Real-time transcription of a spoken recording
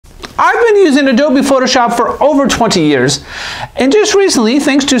I've been using Adobe Photoshop for over 20 years, and just recently,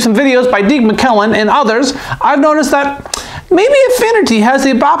 thanks to some videos by Deke McKellen and others, I've noticed that maybe Affinity has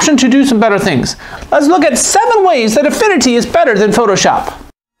the option to do some better things. Let's look at 7 ways that Affinity is better than Photoshop.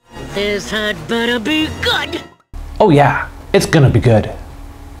 This had better be good. Oh yeah, it's gonna be good.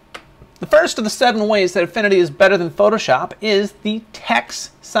 The first of the 7 ways that Affinity is better than Photoshop is the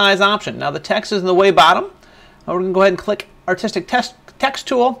text size option. Now the text is in the way bottom. Now we're gonna go ahead and click Artistic Text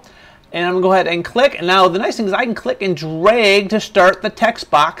tool, and I'm gonna go ahead and click. And now the nice thing is I can click and drag to start the text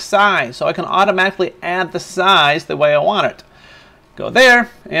box size, so I can automatically add the size the way I want it. Go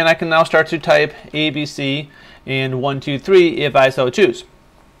there, and I can now start to type ABC and 1, 2, 3 if I so choose.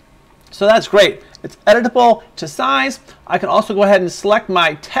 So that's great. It's editable to size. I can also go ahead and select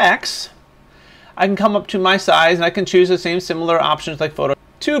my text. I can come up to my size and I can choose the same similar options like photo.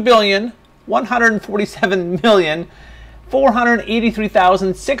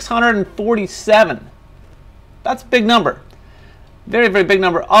 2,147,483,647. That's a big number. Very, very big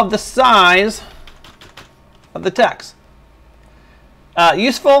number of the size of the text.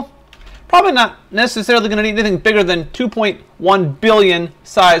 Useful? Probably not necessarily going to need anything bigger than 2.1 billion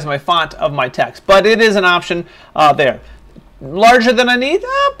size my font of my text, but it is an option there. Larger than I need?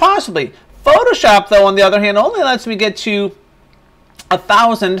 Possibly. Photoshop, though, on the other hand, only lets me get to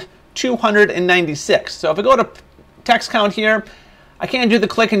 1,296. So if I go to text count here, I can't do the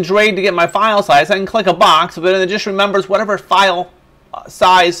click and drag to get my file size. I can click a box, but it just remembers whatever file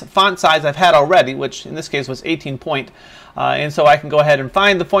size, font size I've had already, which in this case was 18 point. And so I can go ahead and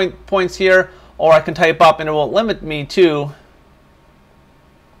find the points here, or I can type up and it will limit me to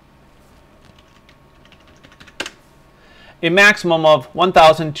a maximum of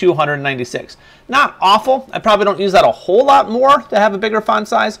 1,296. Not awful. I probably don't use that a whole lot more to have a bigger font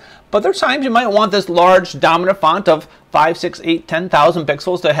size, but there's times you might want this large dominant font of 5, 6, 8, 10,000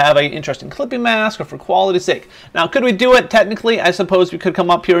 pixels to have an interesting clipping mask or for quality's sake. Now, could we do it technically? I suppose we could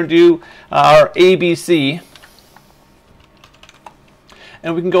come up here and do our ABC.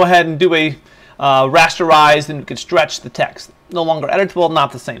 And we can go ahead and do a rasterized, and we can stretch the text. No longer editable,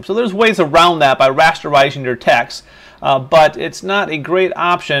 not the same. So there's ways around that by rasterizing your text, but it's not a great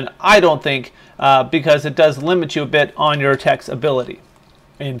option, I don't think, because it does limit you a bit on your text ability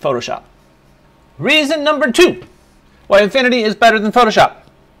in Photoshop. Reason number 2 why Affinity is better than Photoshop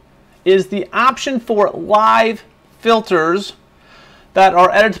is the option for live filters that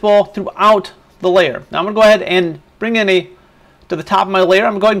are editable throughout the layer. Now I'm going to go ahead and bring in to the top of my layer.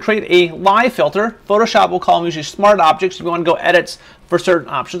 I'm going to go ahead and create a live filter. Photoshop will call them usually smart objects if you want to go edits for certain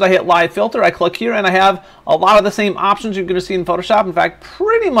options. I hit live filter, I click here, and I have a lot of the same options you're going to see in Photoshop. In fact,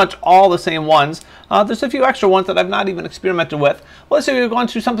 pretty much all the same ones. There's a few extra ones that I've not even experimented with. Well, let's say we're going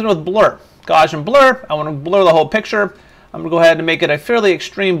to do something with blur. Gaussian blur. I want to blur the whole picture. I'm going to go ahead and make it a fairly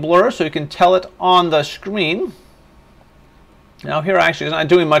extreme blur so you can tell it on the screen. Now here actually is not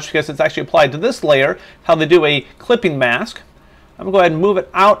doing much because it's actually applied to this layer, how they do a clipping mask. I'm going to go ahead and move it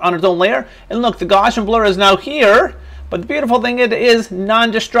out on its own layer. And look, the Gaussian blur is now here, but the beautiful thing, it is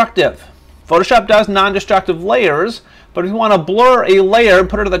non-destructive. Photoshop does non-destructive layers, but if you want to blur a layer and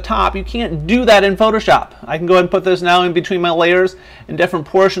put it at the top, you can't do that in Photoshop. I can go ahead and put this now in between my layers, and different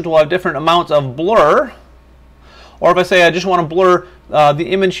portions will have different amounts of blur. Or if I say I just want to blur the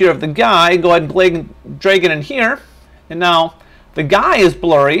image here of the guy, go ahead and drag it in here, and now the guy is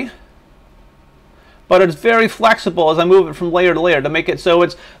blurry, but it's very flexible as I move it from layer to layer to make it so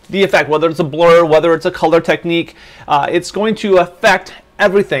it's the effect, whether it's a blur, whether it's a color technique, it's going to affect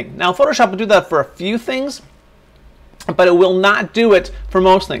everything. Now Photoshop will do that for a few things, but it will not do it for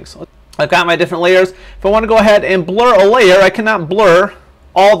most things. I've got my different layers. If I want to go ahead and blur a layer, I cannot blur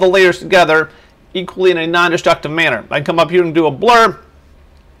all the layers together equally in a non-destructive manner. I can come up here and do a blur.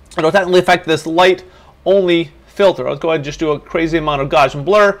 It'll technically affect this light only filter. Let's go ahead and just do a crazy amount of Gaussian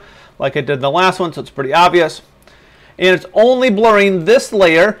blur like I did in the last one, so it's pretty obvious. And it's only blurring this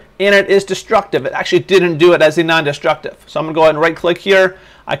layer, and it is destructive. It actually didn't do it as a non-destructive. So I'm going to go ahead and right click here.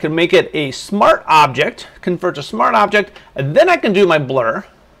 I can make it a smart object, convert to smart object, and then I can do my blur.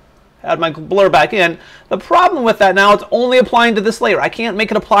 Add my blur back in. The problem with that now, it's only applying to this layer. I can't make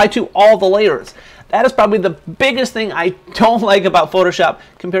it apply to all the layers. That is probably the biggest thing I don't like about Photoshop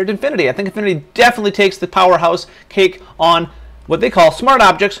compared to Affinity. I think Affinity definitely takes the powerhouse cake on what they call smart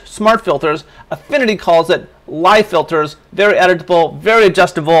objects, smart filters. Affinity calls it live filters. Very editable, very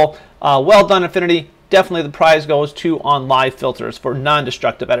adjustable. Well done, Affinity. Definitely the prize goes to on live filters for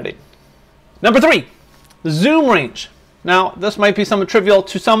non-destructive editing. Number 3, the zoom range. Now, this might be somewhat trivial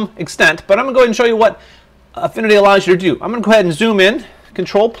to some extent, but I'm going to go ahead and show you what Affinity allows you to do. I'm going to go ahead and zoom in.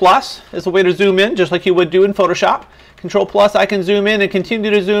 Control plus is the way to zoom in, just like you would do in Photoshop. Control plus, I can zoom in and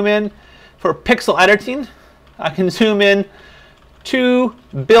continue to zoom in. For pixel editing, I can zoom in 2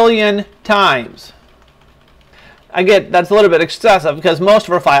 billion times. I get that's a little bit excessive because most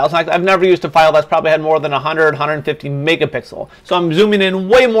of our files, I've never used a file that's probably had more than 100, 150 megapixel. So I'm zooming in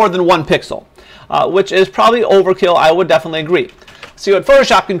way more than 1 pixel, which is probably overkill. I would definitely agree. See what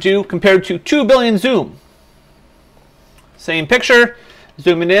Photoshop can do compared to 2 billion zoom. Same picture,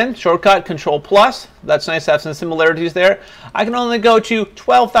 zooming in, shortcut, Control plus. That's nice to have some similarities there. I can only go to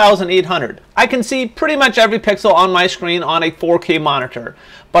 12,800. I can see pretty much every pixel on my screen on a 4K monitor,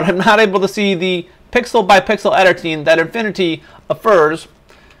 but I'm not able to see the pixel by pixel editing that Affinity offers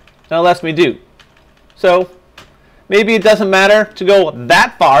and it lets me do. So maybe it doesn't matter to go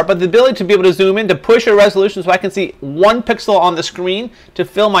that far, but the ability to be able to zoom in, to push a resolution so I can see 1 pixel on the screen to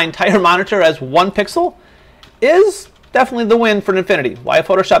fill my entire monitor as 1 pixel is definitely the win for Affinity. Why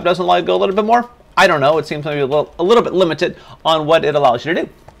Photoshop doesn't let it go a little bit more? I don't know. It seems to be a little bit limited on what it allows you to do.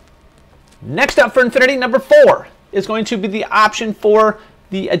 Next up for Affinity, number 4, is going to be the option for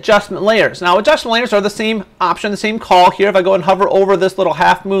the adjustment layers. Now, adjustment layers are the same option, the same call here. If I go and hover over this little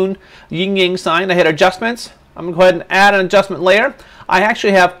half moon yin yang sign, I hit adjustments. I'm going to go ahead and add an adjustment layer. I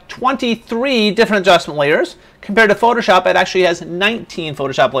actually have 23 different adjustment layers. Compared to Photoshop, it actually has 19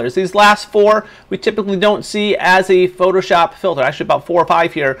 Photoshop layers. These last 4 we typically don't see as a Photoshop filter. Actually about 4 or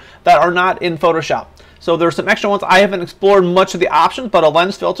 5 here that are not in Photoshop. So there's some extra ones. I haven't explored much of the options, but a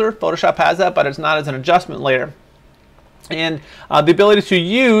lens filter, Photoshop has that, but it's not as an adjustment layer. And the ability to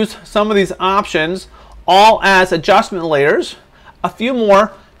use some of these options all as adjustment layers, a few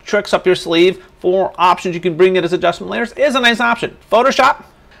more tricks up your sleeve for options you can bring in as adjustment layers is a nice option. Photoshop,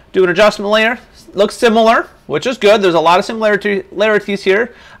 do an adjustment layer, looks similar, which is good. There's a lot of similarities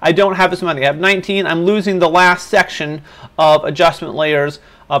here. I don't have as many. I have 19. I'm losing the last section of adjustment layers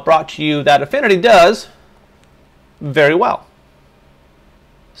brought to you that Affinity does very well.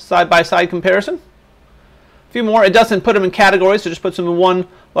 Side-by-side comparison. A few more. It doesn't put them in categories, so it just puts them in one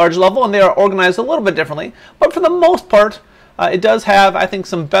large level, and they are organized a little bit differently. But for the most part, it does have, I think,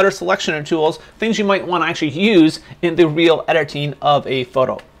 some better selection of tools, things you might want to actually use in the real editing of a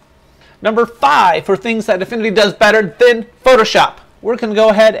photo. Number 5, for things that Affinity does better than Photoshop, we're going to go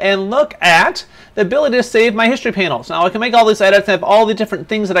ahead and look at the ability to save my history panels. Now, I can make all these edits and have all the different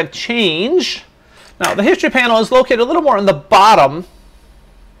things that I've changed. Now, the history panel is located a little more in the bottom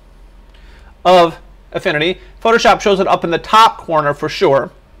of Affinity. Photoshop shows it up in the top corner for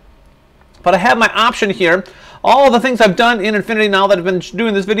sure. But I have my option here. All the things I've done in Affinity now that I've been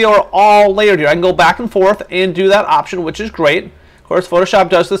doing this video are all layered here. I can go back and forth and do that option, which is great. Of course, Photoshop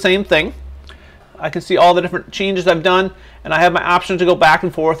does the same thing. I can see all the different changes I've done, and I have my option to go back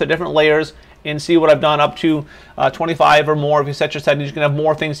and forth to different layers and see what I've done up to 25 or more. If you set your settings, you can have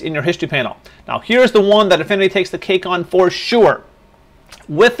more things in your history panel. Now, here's the one that Affinity takes the cake on for sure.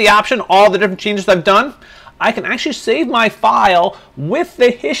 With the option, all the different changes I've done, I can actually save my file with the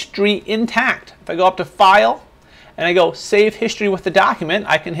history intact. If I go up to File and I go Save History with the document,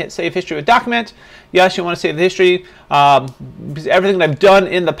 I can hit Save History with Document. Yes, you want to save the history, everything that I've done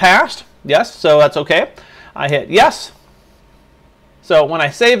in the past. Yes, so that's okay. I hit Yes. So when I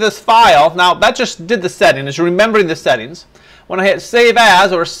save this file, now that just did the setting, is remembering the settings. When I hit Save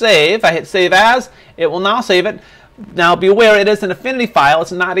As or Save, I hit Save As, it will now save it. Now be aware, it is an Affinity file,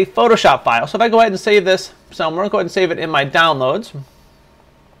 it's not a Photoshop file. So if I go ahead and save this somewhere, go ahead and save it in my downloads.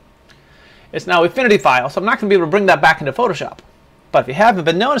 It's now an Affinity file, so I'm not going to be able to bring that back into Photoshop. But if you haven't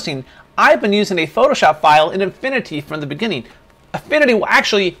been noticing, I've been using a Photoshop file in Affinity from the beginning. Affinity will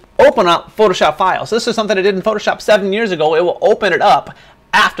actually open up Photoshop files. This is something I did in Photoshop 7 years ago. It will open it up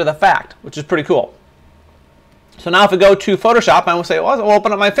after the fact, which is pretty cool. So now if I go to Photoshop, I will say, well, I'll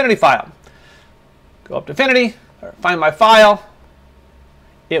open up my Affinity file. Go up to Affinity, find my file.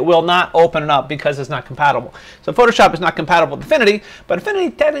 It will not open it up because it's not compatible. So Photoshop is not compatible with Affinity, but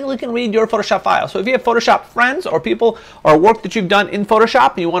Affinity technically can read your Photoshop file. So if you have Photoshop friends or people or work that you've done in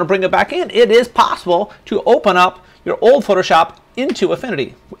Photoshop and you want to bring it back in, it is possible to open up your old Photoshop into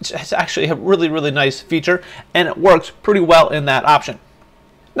Affinity, which is actually a really, really nice feature, and it works pretty well in that option.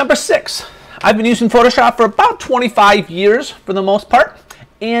 Number 6, I've been using Photoshop for about 25 years for the most part,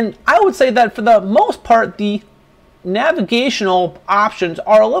 and I would say that for the most part, the navigational options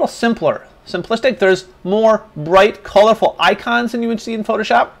are a little simplistic. There's more bright, colorful icons than you would see in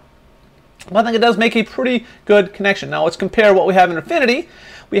Photoshop. But I think it does make a pretty good connection. Now let's compare what we have in Affinity.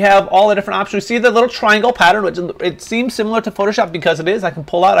 We have all the different options. See the little triangle pattern, which it seems similar to Photoshop because it is. I can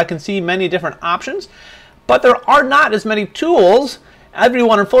pull out, I can see many different options. But there are not as many tools.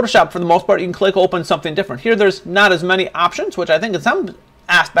 Everyone in Photoshop, for the most part, you can click open something different. Here there's not as many options, which I think in some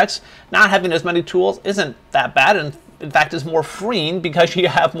aspects, not having as many tools isn't that bad. And in fact, is more freeing because you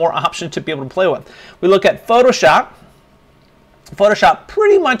have more options to be able to play with. We look at Photoshop. Photoshop,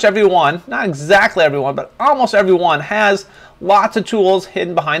 pretty much everyone, not exactly everyone, but almost everyone has lots of tools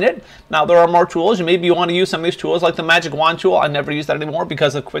hidden behind it. Now there are more tools. Maybe you want to use some of these tools like the magic wand tool. I never use that anymore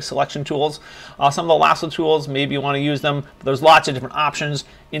because of quick selection tools. Some of the lasso tools, maybe you want to use them. But there's lots of different options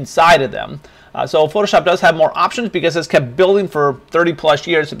inside of them. So Photoshop does have more options because it's kept building for 30 plus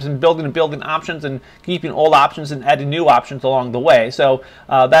years. It's been building and building options and keeping old options and adding new options along the way. So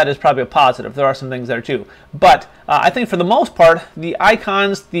that is probably a positive. There are some things there too. But I think for the most part, the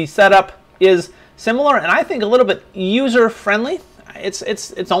icons, the setup is similar, and I think a little bit user-friendly. It's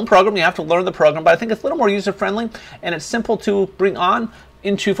its own program. You have to learn the program, but I think it's a little more user-friendly, and it's simple to bring on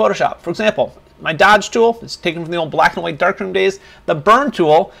into Photoshop. For example, my dodge tool is taken from the old black and white darkroom days. The burn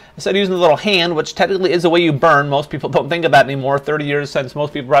tool, instead of using the little hand, which technically is the way you burn, most people don't think of that anymore. 30 years since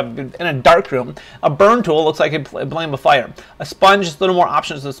most people have been in a darkroom. A burn tool looks like a flame of fire. A sponge is a little more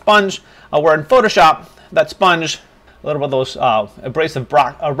options than a sponge. Where in Photoshop, that sponge, a little bit of those abrasive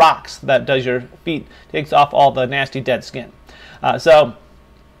rocks that does your feet, takes off all the nasty dead skin. So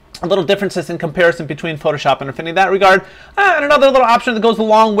a little differences in comparison between Photoshop and Affinity in that regard. And another little option that goes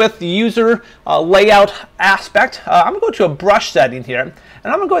along with the user layout aspect. I'm going to go to a brush setting here, and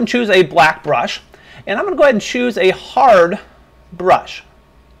I'm going to go ahead and choose a black brush, and I'm going to go ahead and choose a hard brush.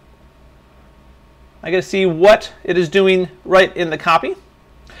 I get to see what it is doing right in the copy.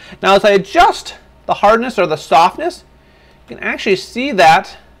 Now as I adjust the hardness or the softness, you can actually see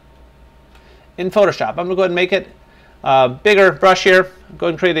that in Photoshop. I'm going to go ahead and make it a bigger brush here. Go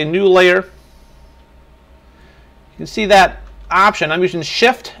ahead and create a new layer. You can see that option. I'm using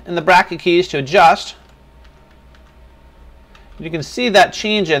Shift and the bracket keys to adjust. You can see that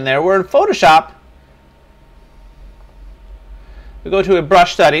change in there. Where in Photoshop, we go to a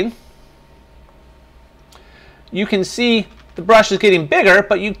brush setting. You can see the brush is getting bigger,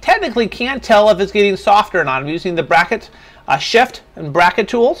 but you technically can't tell if it's getting softer or not. I'm using the bracket, Shift and bracket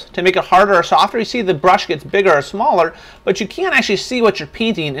tools to make it harder or softer. You see the brush gets bigger or smaller, but you can't actually see what you're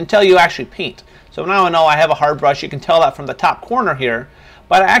painting until you actually paint. So now I know I have a hard brush. You can tell that from the top corner here,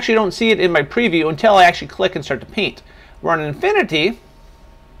 but I actually don't see it in my preview until I actually click and start to paint. Where in Infinity,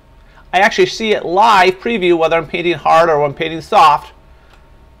 I actually see it live preview whether I'm painting hard or I'm painting soft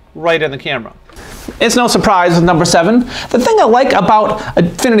right in the camera. It's no surprise with number 7. The thing I like about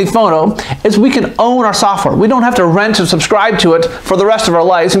Affinity Photo is we can own our software. We don't have to rent and subscribe to it for the rest of our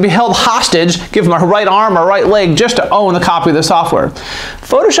lives and be held hostage, give them our right arm or right leg just to own a copy of the software.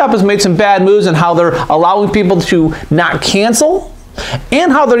 Photoshop has made some bad moves in how they're allowing people to not cancel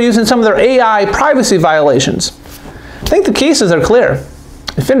and how they're using some of their AI privacy violations. I think the cases are clear.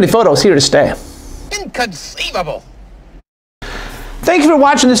 Affinity Photo is here to stay. Inconceivable! Thank you for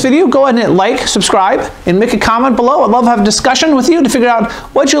watching this video. Go ahead and hit like, subscribe, and make a comment below. I'd love to have a discussion with you to figure out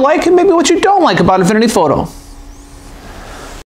what you like and maybe what you don't like about Affinity Photo.